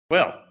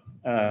Well,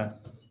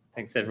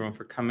 thanks everyone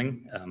for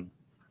coming.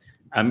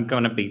 I'm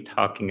going to be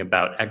talking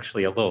about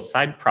actually a little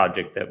side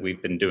project that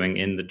we've been doing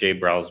in the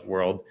JBrowse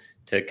world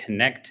to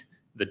connect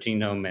the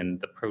genome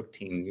and the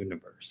protein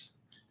universe,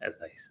 as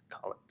I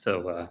call it.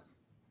 So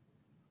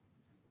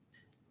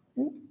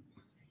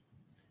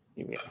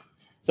here we are.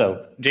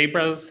 So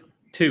JBrowse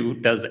 2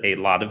 does a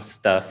lot of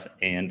stuff,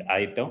 and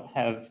I don't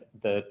have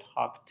the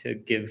talk to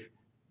give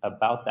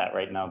about that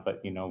right now, but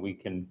we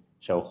can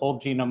show whole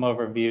genome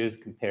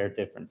overviews, compare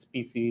different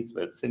species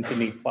with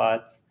synteny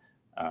plots,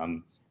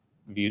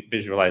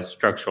 visualize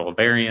structural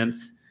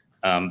variants.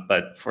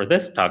 But for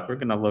this talk, we're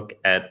going to look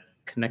at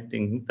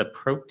connecting the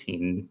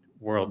protein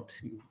world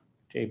to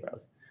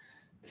JBrowse.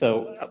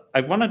 So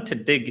I wanted to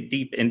dig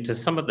deep into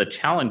some of the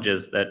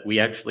challenges that we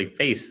actually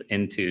face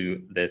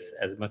into this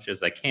as much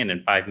as I can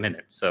in 5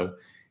 minutes. So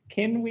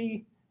can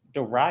we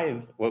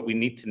derive what we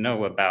need to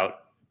know about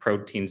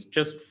proteins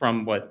just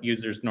from what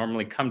users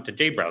normally come to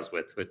JBrowse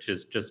with, which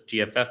is just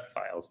GFF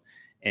files?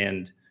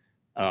 And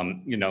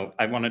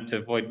I wanted to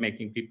avoid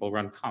making people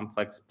run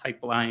complex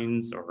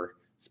pipelines or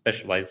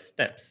specialized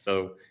steps.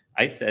 So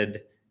I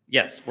said,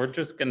 yes, we're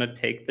just going to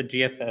take the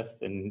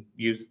GFFs and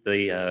use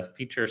the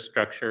feature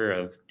structure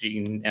of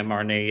gene,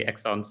 mRNA,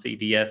 exon,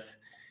 CDS.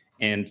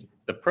 And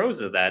the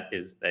pros of that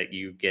is that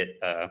you get,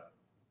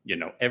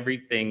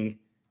 everything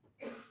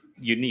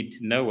you need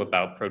to know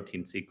about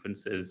protein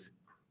sequences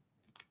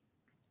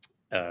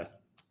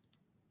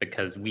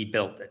because we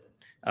built it.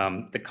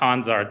 The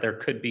cons are there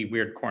could be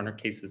weird corner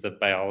cases of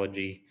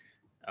biology,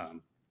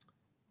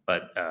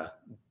 but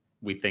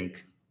we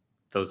think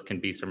those can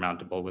be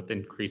surmountable with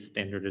increased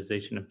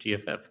standardization of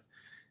GFF.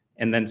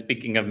 And then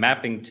speaking of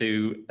mapping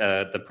to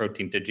the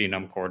protein to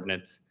genome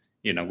coordinates,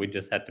 we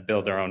just had to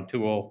build our own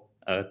tool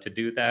to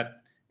do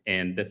that.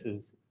 And this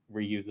is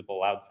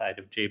reusable outside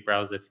of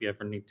JBrowse if you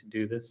ever need to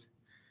do this.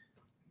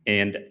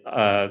 And,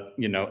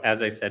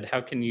 as I said,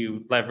 how can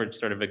you leverage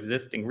sort of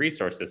existing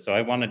resources? So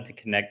I wanted to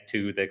connect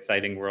to the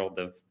exciting world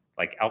of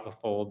like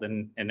AlphaFold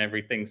and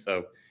everything.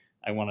 So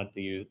I wanted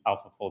to use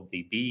AlphaFold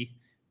DB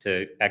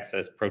to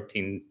access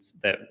proteins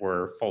that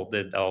were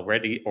folded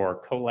already,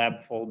 or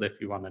collab fold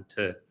if you wanted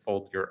to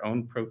fold your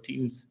own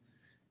proteins,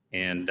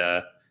 and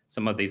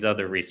some of these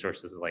other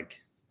resources like,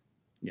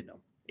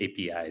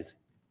 APIs.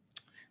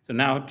 So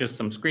now just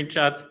some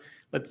screenshots.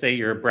 Let's say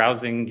you're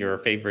browsing your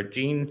favorite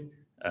gene.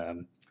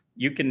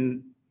 You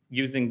can,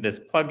 using this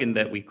plugin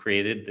that we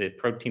created, the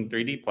Protein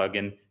 3D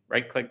plugin,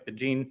 right-click the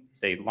gene,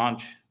 say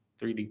Launch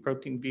 3D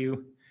Protein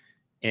View,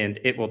 and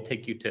it will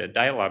take you to a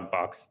dialog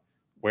box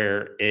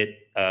where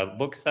it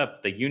looks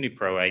up the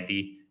UniPro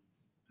ID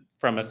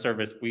from a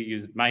service. We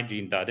used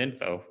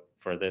mygene.info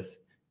for this,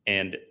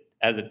 and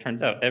as it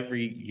turns out,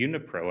 every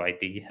UniPro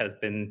ID has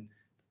been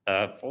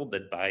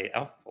folded by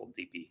AlphaFold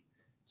DB.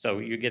 So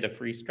you get a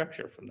free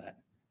structure from that.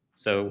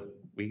 So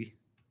we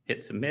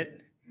hit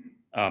submit.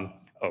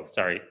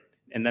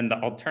 And then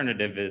the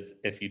alternative is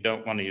if you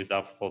don't want to use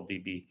AlphaFold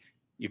DB,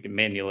 you can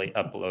manually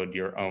upload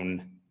your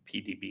own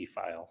PDB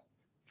file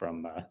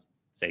from,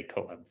 say,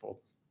 collabfold.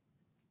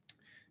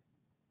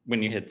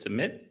 When you hit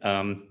submit,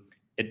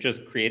 it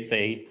just creates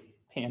a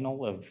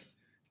panel of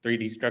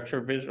 3D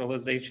structure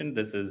visualization.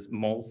 This is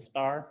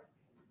MolStar.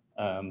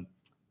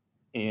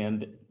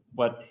 And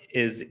what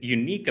is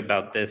unique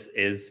about this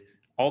is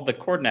all the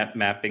coordinate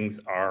mappings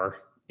are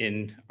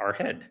in our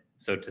head,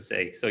 so to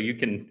say. So you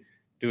can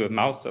do a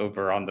mouse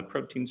over on the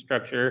protein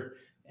structure,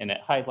 and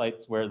it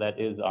highlights where that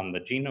is on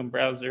the genome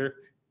browser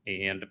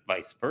and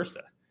vice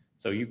versa.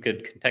 So you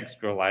could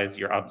contextualize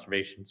your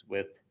observations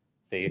with,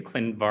 say, a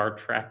ClinVar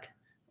track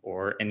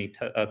or any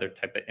other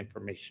type of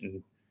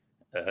information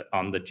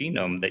on the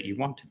genome that you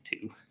wanted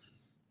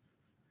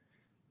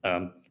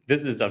to.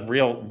 This is a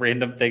real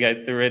random thing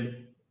I threw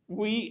in.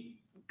 We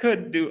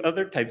could do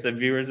other types of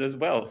viewers as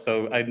well.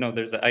 So I know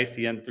there's an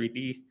ICN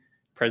 3D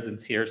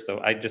presence here, so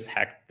I just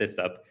hacked this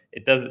up.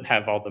 It doesn't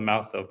have all the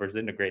mouse overs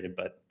integrated,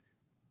 but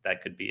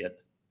that could be a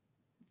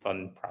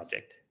fun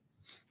project.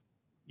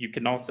 You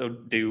can also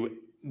do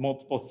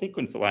multiple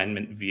sequence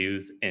alignment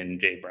views in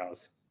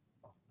JBrowse.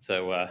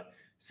 So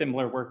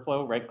similar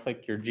workflow,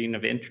 right-click your gene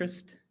of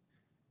interest,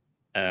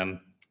 and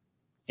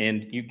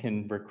you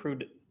can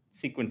recruit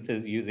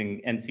sequences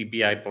using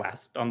NCBI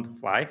BLAST on the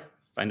fly,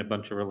 find a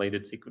bunch of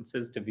related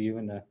sequences to view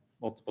in a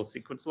multiple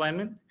sequence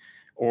alignment,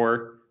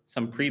 or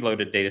some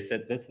preloaded data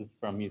set. This is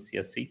from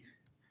UCSC.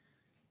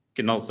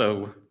 You can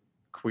also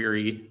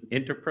query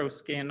Interpro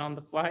scan on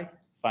the fly,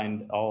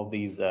 find all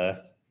these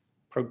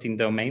protein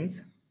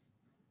domains,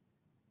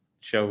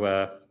 show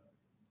a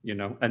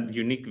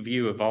unique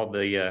view of all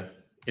the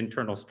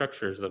internal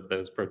structures of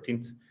those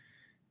proteins.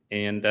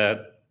 And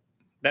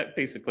that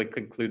basically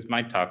concludes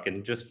my talk.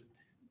 And just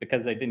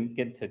because I didn't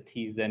get to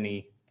tease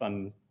any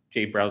fun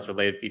JBrowse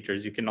related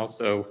features, you can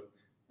also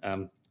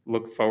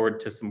look forward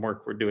to some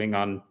work we're doing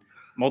on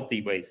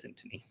multi-way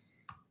synteny.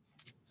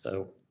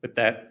 So with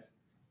that,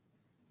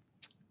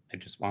 I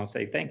just want to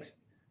say thanks.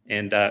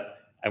 And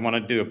I want to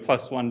do a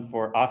 +1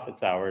 for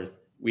office hours.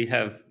 We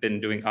have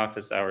been doing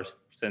office hours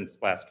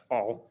since last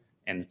fall,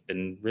 and it's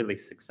been really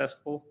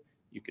successful.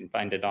 You can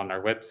find it on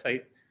our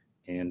website,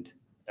 and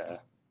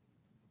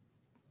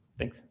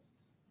thanks.